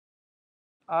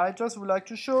I just would like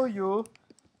to show you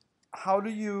how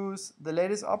to use the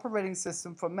latest operating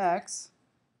system for Macs,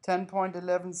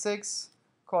 10.11.6,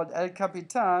 called El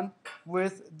Capitan,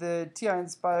 with the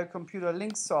Ti-Nspire computer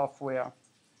link software.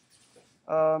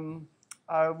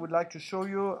 I would like to show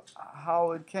you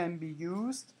how it can be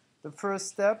used. The first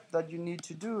step that you need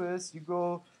to do is you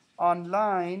go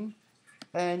online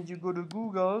and you go to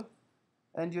Google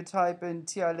and you type in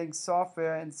Ti-Link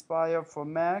software Inspire for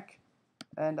Mac,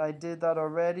 and I did that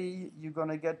already. You're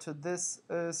gonna get to this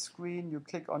screen. You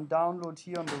click on download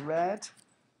here on the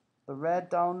red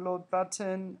download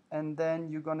button, and then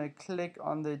you're gonna click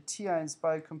on the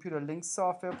Ti-Nspire computer link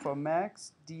software for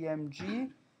Macs,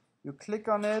 DMG. You click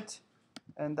on it,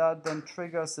 and that then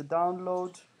triggers the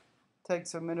download.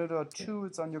 Takes a minute or two.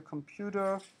 It's on your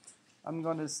computer. I'm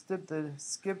gonna skip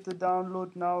the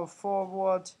download now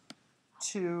forward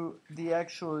to the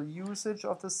actual usage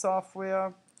of the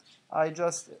software. I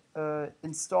just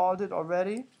installed it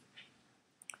already,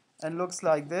 and looks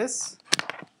like this.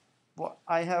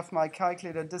 I have my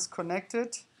calculator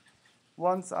disconnected.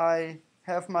 Once I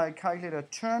have my calculator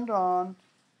turned on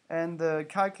and the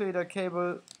calculator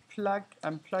cable plugged,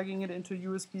 I'm plugging it into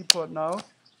USB port now.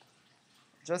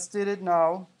 Just did it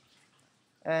now,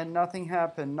 and nothing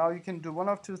happened. Now you can do one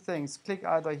of two things. Click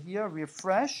either here,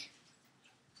 refresh,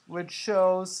 which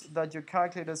shows that your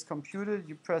calculator is computed.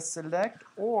 You press select,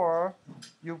 or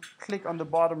you click on the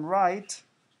bottom right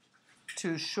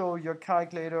to show your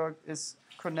calculator is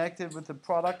connected with the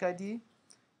product ID.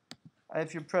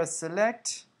 If you press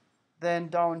select, then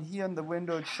down here in the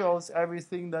window it shows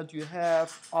everything that you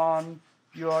have on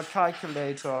your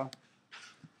calculator.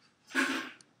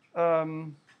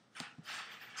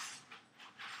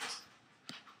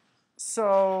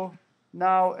 So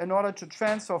now, in order to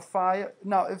transfer file,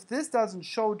 now if this doesn't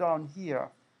show down here,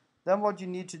 then what you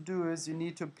need to do is you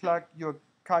need to plug your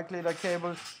calculator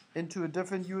cable into a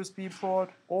different USB port,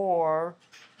 or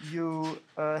you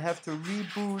have to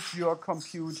reboot your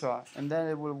computer, and then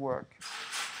it will work.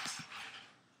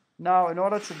 Now, in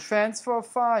order to transfer a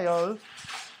file,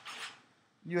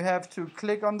 you have to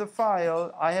click on the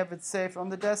file. I have it saved on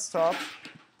the desktop.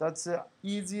 That's the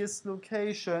easiest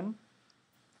location.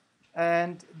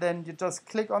 And then you just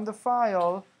click on the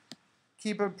file,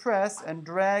 keep it pressed, and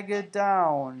drag it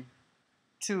down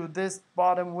to this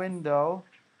bottom window.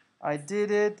 I did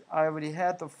it. I already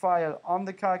had the file on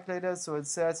the calculator, so it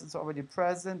says it's already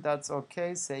present. That's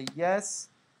okay. Say yes.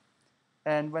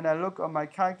 And when I look on my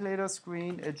calculator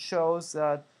screen, it shows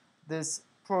that this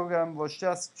program was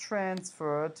just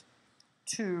transferred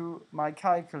to my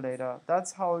calculator.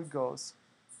 That's how it goes.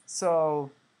 So,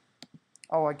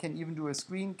 oh, I can even do a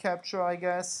screen capture, I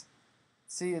guess.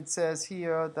 See, it says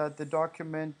here that the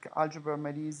document Algebra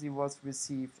Made Easy was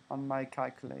received on my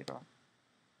calculator.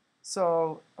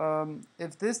 So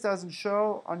if this doesn't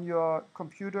show on your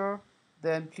computer,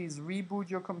 then please reboot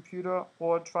your computer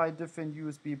or try different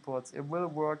USB ports. It will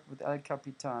work with El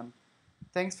Capitan.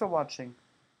 Thanks for watching.